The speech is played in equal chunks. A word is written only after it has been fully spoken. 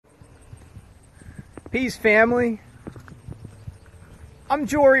Peace, family. I'm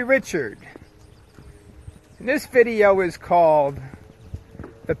Jory Richard, and this video is called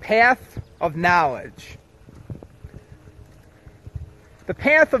The Path of Knowledge. The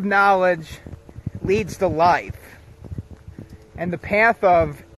path of knowledge leads to life, and the path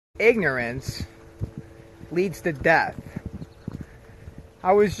of ignorance leads to death.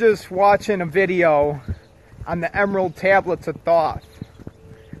 I was just watching a video on the Emerald Tablets of Thoth,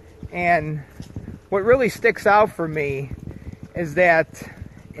 and what really sticks out for me is that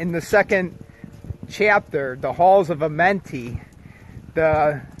in the second chapter, the Halls of Amenti,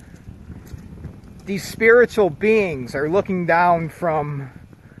 these spiritual beings are looking down from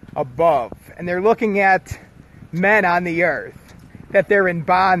above, and they're looking at men on the earth, that they're in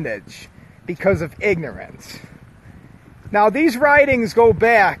bondage because of ignorance. Now, these writings go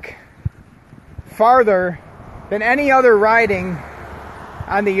back farther than any other writing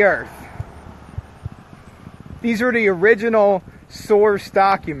on the earth. These are the original source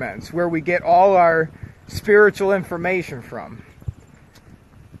documents where we get all our spiritual information from.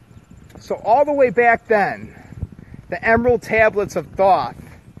 So all the way back then, the Emerald Tablets of Thoth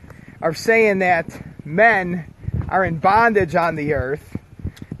are saying that men are in bondage on the earth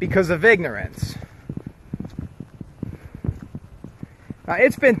because of ignorance. Now,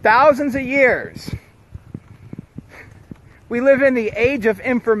 it's been thousands of years. We live in the age of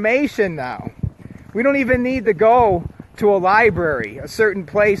information now. We don't even need to go to a library, a certain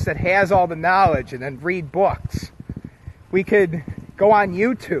place that has all the knowledge, and then read books. We could go on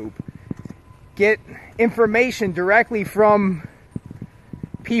YouTube, get information directly from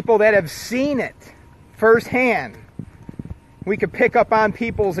people that have seen it firsthand. We could pick up on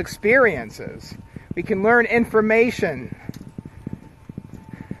people's experiences. We can learn information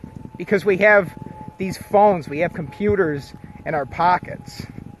because we have these phones, we have computers in our pockets.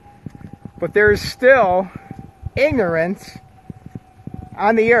 But there's still ignorance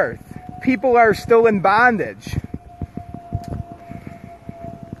on the earth. People are still in bondage.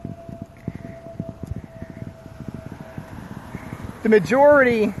 The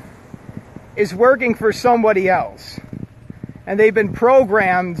majority is working for somebody else, and they've been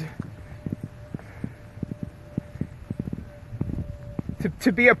programmed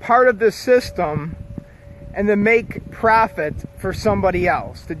to be a part of this system and to make profit for somebody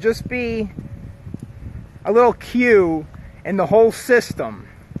else, to just be a little cue in the whole system.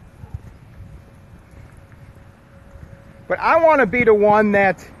 But I want to be the one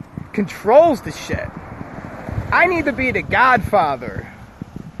that controls the shit. I need to be the Godfather.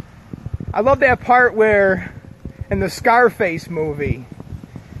 I love that part where in the Scarface movie,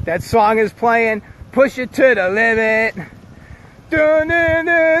 that song is playing, push it to the limit. And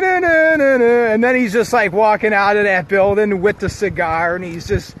then he's just like walking out of that building with the cigar, and he's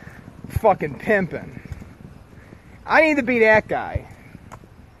just fucking pimping. I need to be that guy.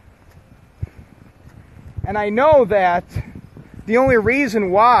 And I know that the only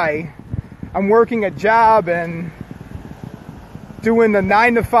reason why I'm working a job and doing the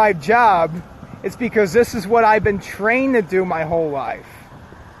 9-to-5 job is because this is what I've been trained to do my whole life.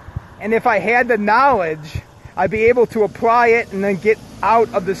 And if I had the knowledge, I'd be able to apply it and then get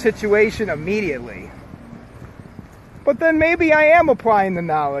out of the situation immediately. But then maybe I am applying the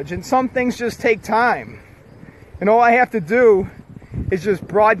knowledge, and some things just take time. And all I have to do is just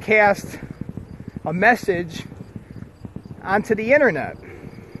broadcast a message onto the internet.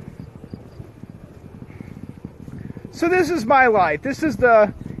 So this is my life. This is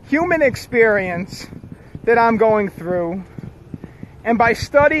the human experience that I'm going through. And by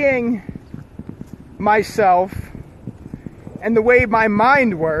studying myself and the way my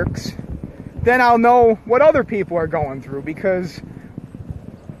mind works, then I'll know what other people are going through, because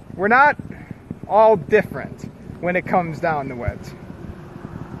we're not all different when it comes down to it.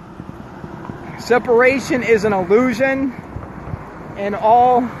 Separation is an illusion, and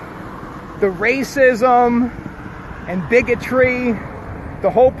all the racism and bigotry,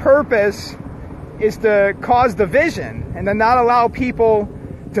 the whole purpose is to cause division and to not allow people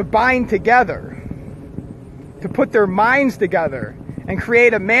to bind together, to put their minds together and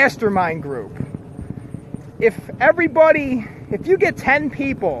create a mastermind group. If you get 10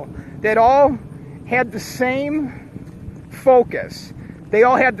 people that all had the same focus, they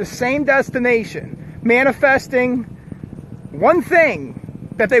all had the same destination, manifesting one thing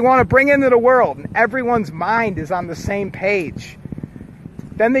that they want to bring into the world, and everyone's mind is on the same page,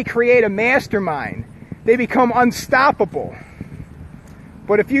 then they create a mastermind. They become unstoppable.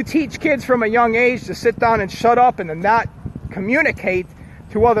 But if you teach kids from a young age to sit down and shut up and to not communicate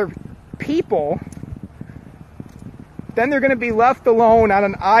to other people, then they're going to be left alone on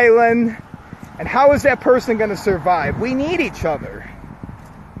an island, And how is that person going to survive? We need each other.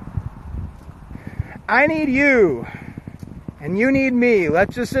 I need you, and you need me.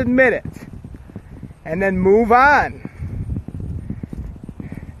 Let's just admit it. And then move on.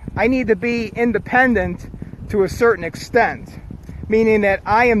 I need to be independent to a certain extent, meaning that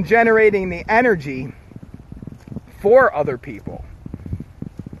I am generating the energy for other people.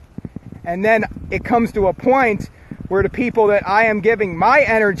 And then it comes to a point where the people that I am giving my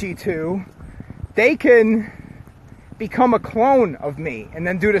energy to, they can become a clone of me and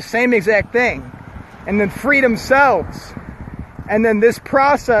then do the same exact thing and then free themselves. And then this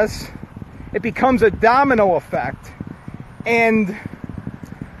process, it becomes a domino effect. And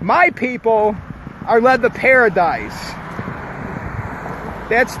my people are led to paradise.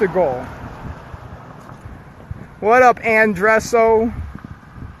 That's the goal. What up, Andresso?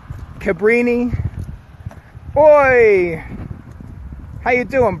 Cabrini? Oi! How you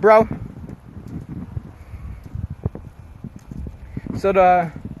doing, bro? So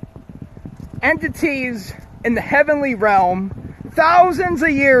the entities in the heavenly realm, thousands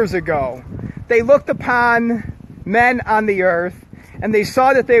of years ago, they looked upon men on the earth and they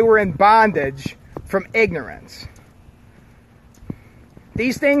saw that they were in bondage from ignorance.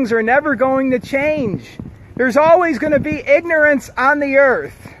 These things are never going to change. There's always going to be ignorance on the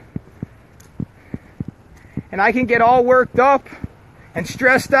earth. And I can get all worked up and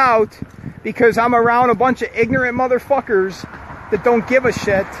stressed out because I'm around a bunch of ignorant motherfuckers that don't give a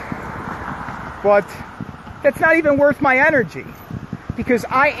shit. But that's not even worth my energy, because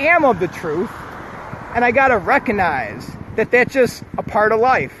I am of the truth, and I gotta recognize that that's just a part of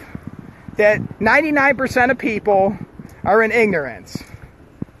life. That 99% of people are in ignorance.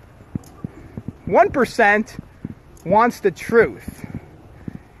 1% wants the truth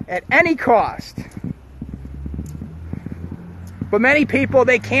at any cost. But many people,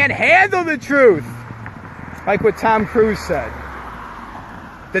 they can't handle the truth. Like what Tom Cruise said.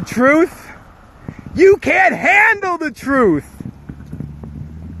 The truth? You can't handle the truth.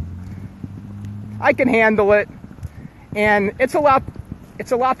 I can handle it. And it's a lot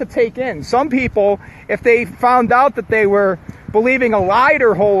to take in. Some people, if they found out that they were believing a lie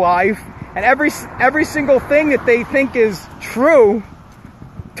their whole life, and every single thing that they think is true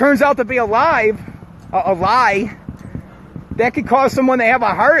turns out to be a lie, that could cause someone to have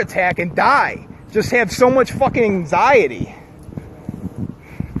a heart attack and die. Just have so much fucking anxiety.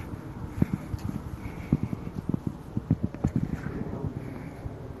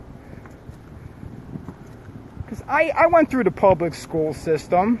 Because I went through the public school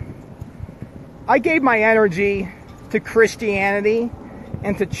system. I gave my energy to Christianity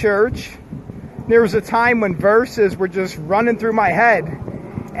and to church. There was a time when verses were just running through my head.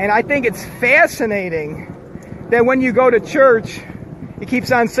 And I think it's fascinating that when you go to church, it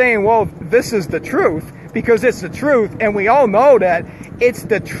keeps on saying, well, this is the truth, because it's the truth, and we all know that it's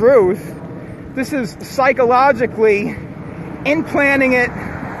the truth. This is psychologically implanting it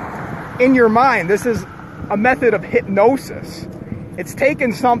in your mind. This is a method of hypnosis. It's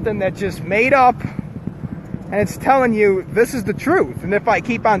taking something that's just made up, and it's telling you this is the truth. And if I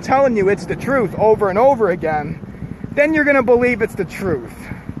keep on telling you it's the truth over and over again, then you're going to believe it's the truth.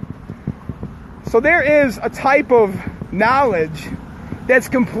 So there is a type of knowledge that's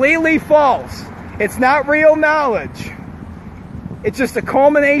completely false. It's not real knowledge. It's just a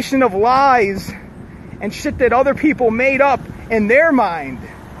culmination of lies and shit that other people made up in their mind.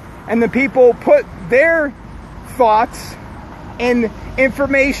 And the people put their thoughts and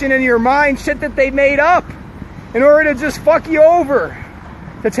information in your mind, shit that they made up, in order to just fuck you over,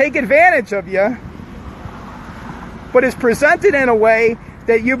 to take advantage of you. But it's presented in a way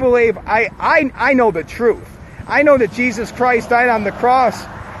that you believe, I know the truth. I know that Jesus Christ died on the cross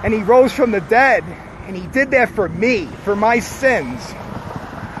and he rose from the dead, and he did that for me, for my sins.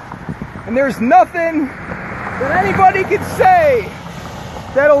 And there's nothing that anybody can say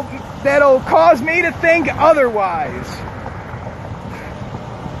that'll cause me to think otherwise.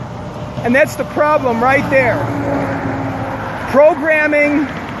 And that's the problem right there. Programming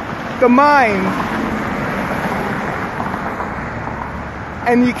the mind.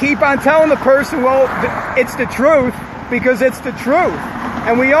 And you keep on telling the person, well, it's the truth, because it's the truth.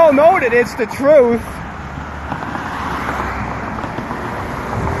 And we all know that it's the truth.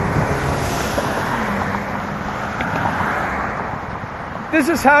 This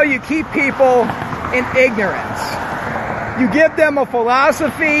is how you keep people in ignorance. You give them a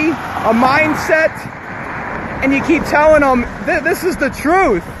philosophy, a mindset, and you keep telling them, this is the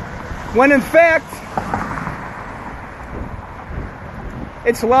truth. When in fact,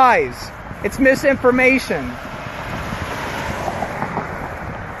 it's lies. It's misinformation.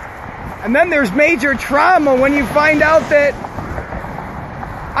 And then there's major trauma when you find out that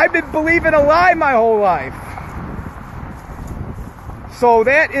I've been believing a lie my whole life. So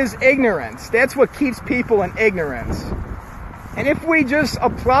that is ignorance. That's what keeps people in ignorance. And if we just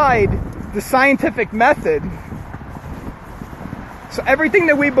applied the scientific method, so everything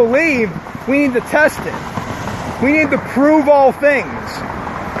that we believe, we need to test it. We need to prove all things.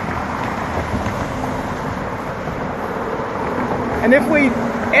 And if we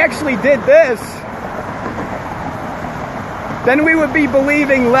actually did this, then we would be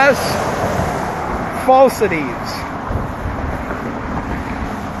believing less falsities.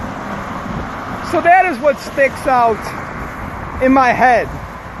 So that is what sticks out in my head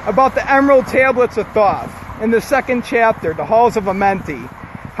about the Emerald Tablets of Thoth in the 2nd chapter, the Halls of Amenti.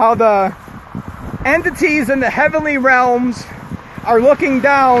 How the entities in the heavenly realms are looking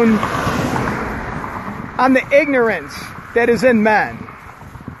down on the ignorance that is in men.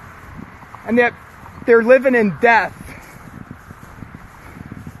 And that they're living in death.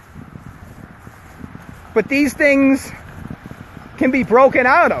 But these things can be broken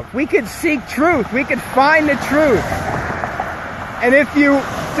out of. We could seek truth. We could find the truth. And if you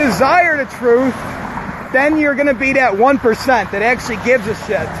desire the truth, then you're going to be that 1% that actually gives a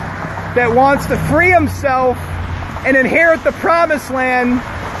shit, that wants to free himself and inherit the promised land.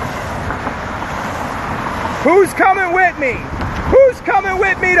 Who's coming with me? Who's coming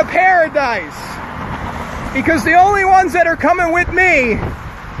with me to paradise? Because the only ones that are coming with me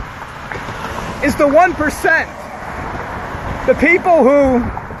is the 1%. The people who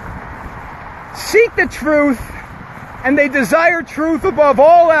seek the truth and they desire truth above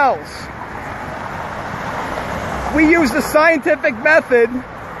all else. We use the scientific method,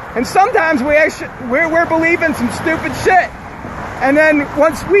 and sometimes we're believing some stupid shit. And then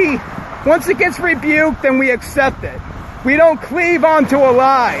once it gets rebuked, then we accept it. We don't cleave onto a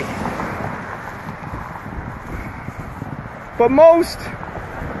lie. But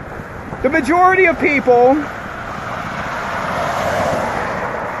the majority of people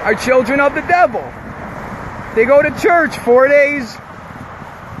are children of the devil. They go to church 4 days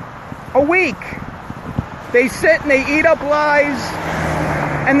a week. They sit and they eat up lies,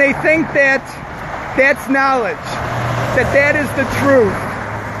 and they think that that's knowledge, that is the truth,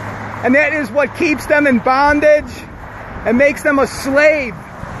 and that is what keeps them in bondage and makes them a slave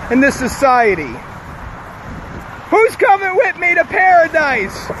in this society. Who's coming with me to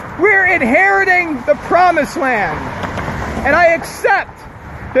paradise? We're inheriting the promised land. And I accept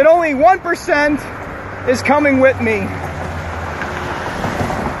that only 1% is coming with me.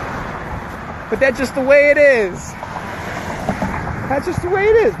 But that's just the way it is. That's just the way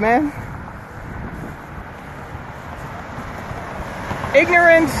it is, man.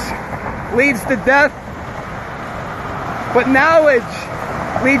 Ignorance leads to death, but knowledge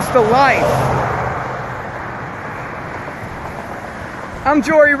leads to life. I'm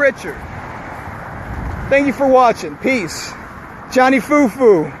Jory Richard. Thank you for watching. Peace. Johnny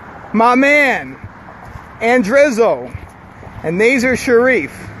Fufu, my man, Andrizzo, and Nazar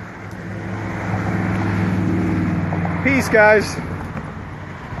Sharif. Peace, guys.